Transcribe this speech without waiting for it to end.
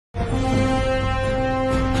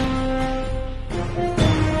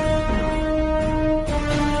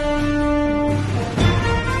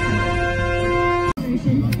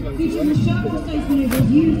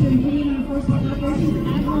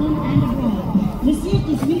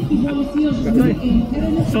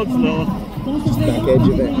Sod's law. Just back edge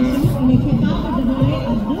of it now.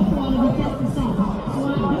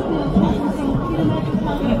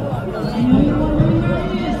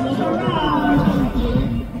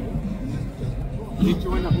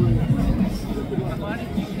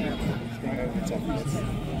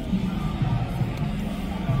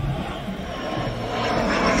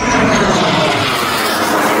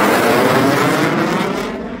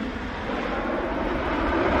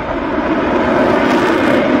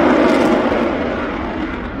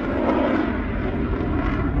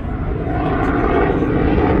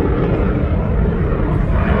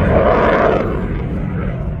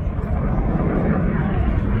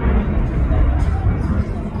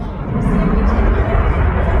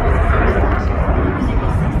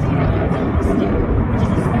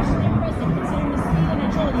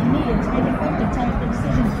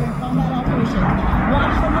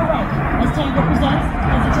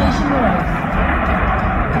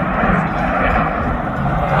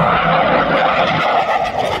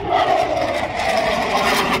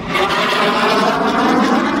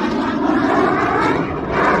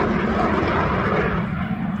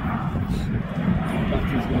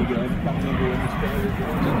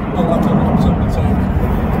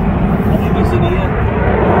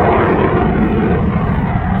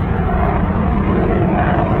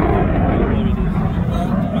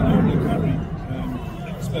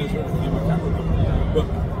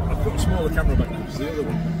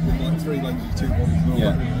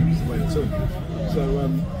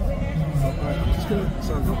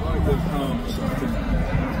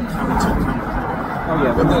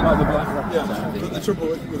 The trouble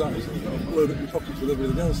with that is you load up your pockets with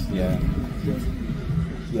everything else. Yeah.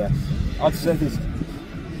 Yes. I'd say there's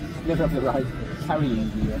never have the right carrying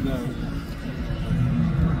gear. No.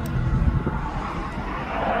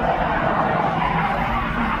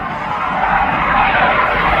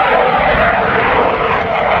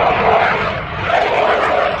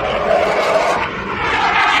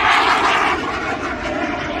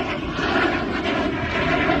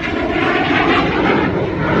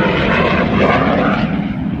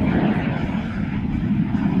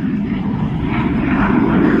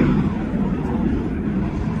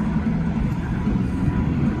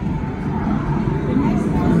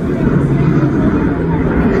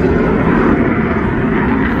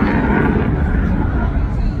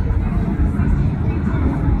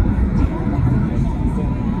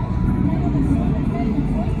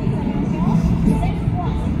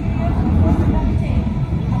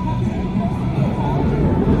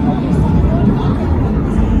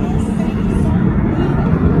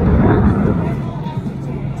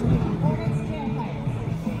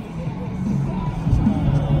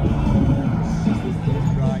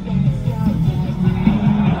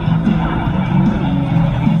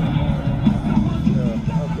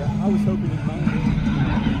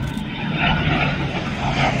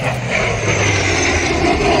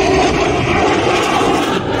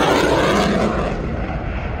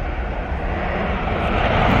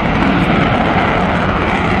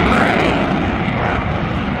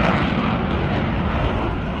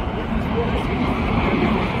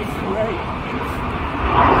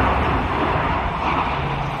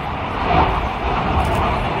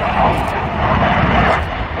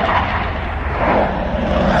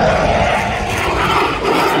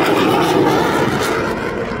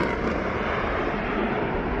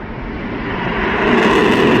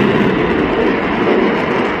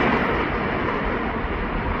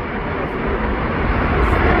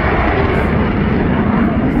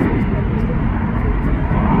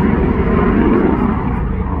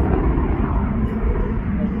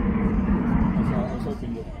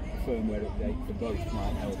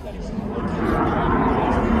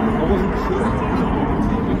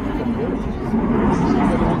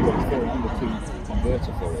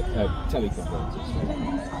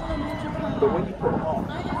 But when you put them on,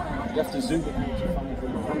 you have to zoom it out to find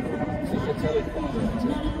the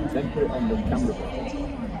teleconverter, then put it on the camera board.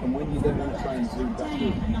 And when you then want to try and zoom back in,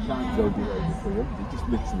 you can't go below the 400. It just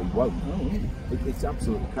literally won't. It's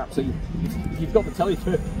absolutely crap. So you've got the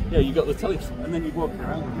telephone, you've got the telephone, and then you're walking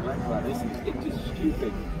around with your legs like this, and it's just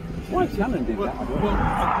stupid. Why Canon did that? I've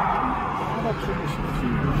had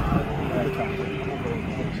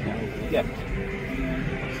yeah.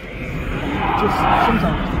 Just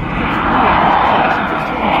sometimes.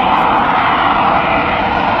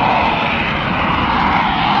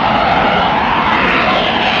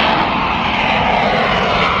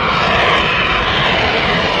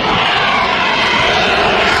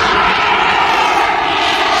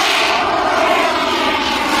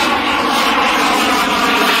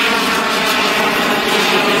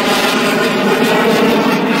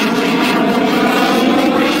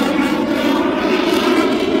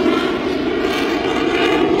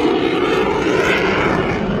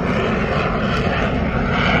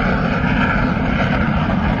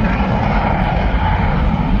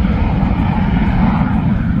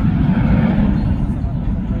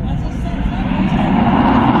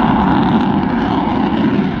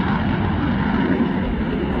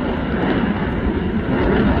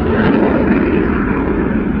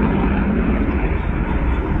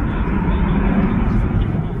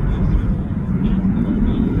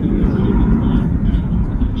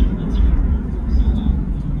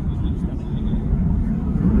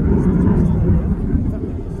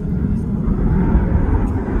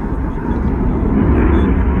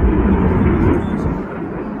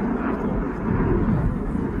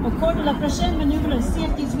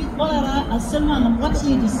 seulement la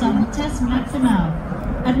moitié de sa vitesse maximale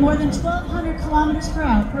at more than 1,200 kilometers per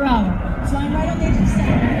hour, flying right on the edge of the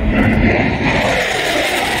center.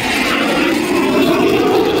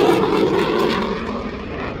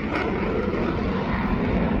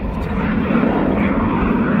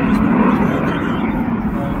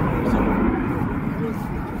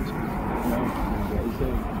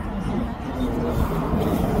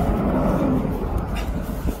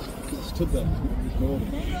 Stood there this morning.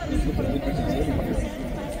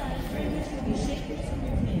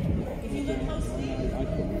 If you look closely,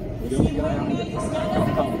 The only guy on the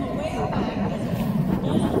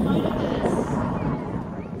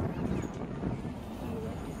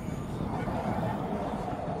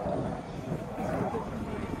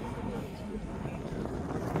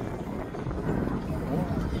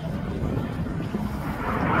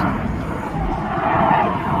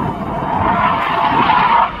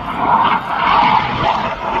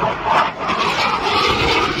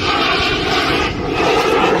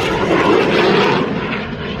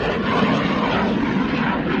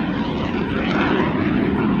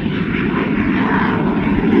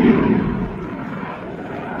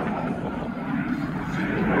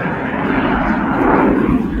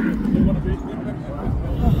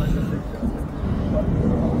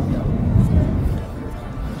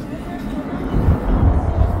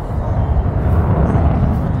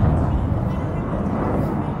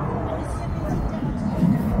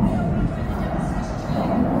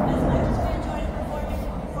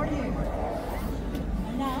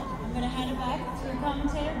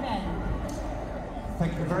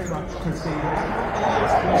Thank you very much, Christine.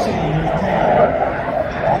 We'll see you in 10.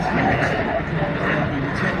 We'll be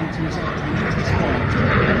returning to his activity spot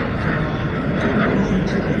to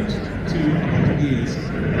tribute to 100 years of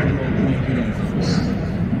the Royal Navy Air Force.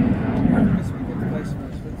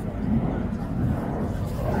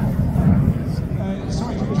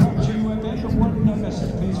 Sorry to interrupt you, Ben, but one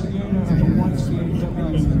message, please, for the owner of the white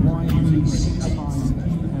BMW YE65PLE.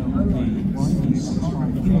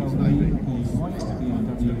 YE65PLE, the white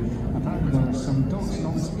BMW. Apparently there are some dogs and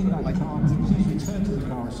knocks in that car. Please return to the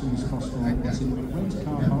car as soon as possible. It's in the red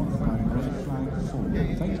car park by red flag 4.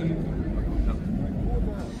 Thank you.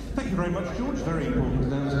 Thank you very much, George. Very important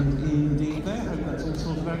announcement indeed there. Hope that's all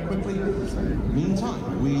sorted out quickly.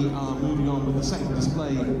 Meantime, we are moving on with the second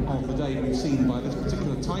display of the day we've seen by this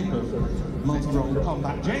particular type of multi-role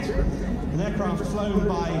combat jet. An aircraft flown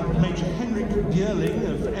by Major Henrik Björling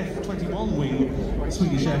of F21 wing,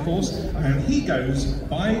 Swedish Air Force, and he goes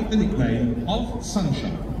by the nickname of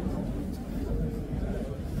Sunshine.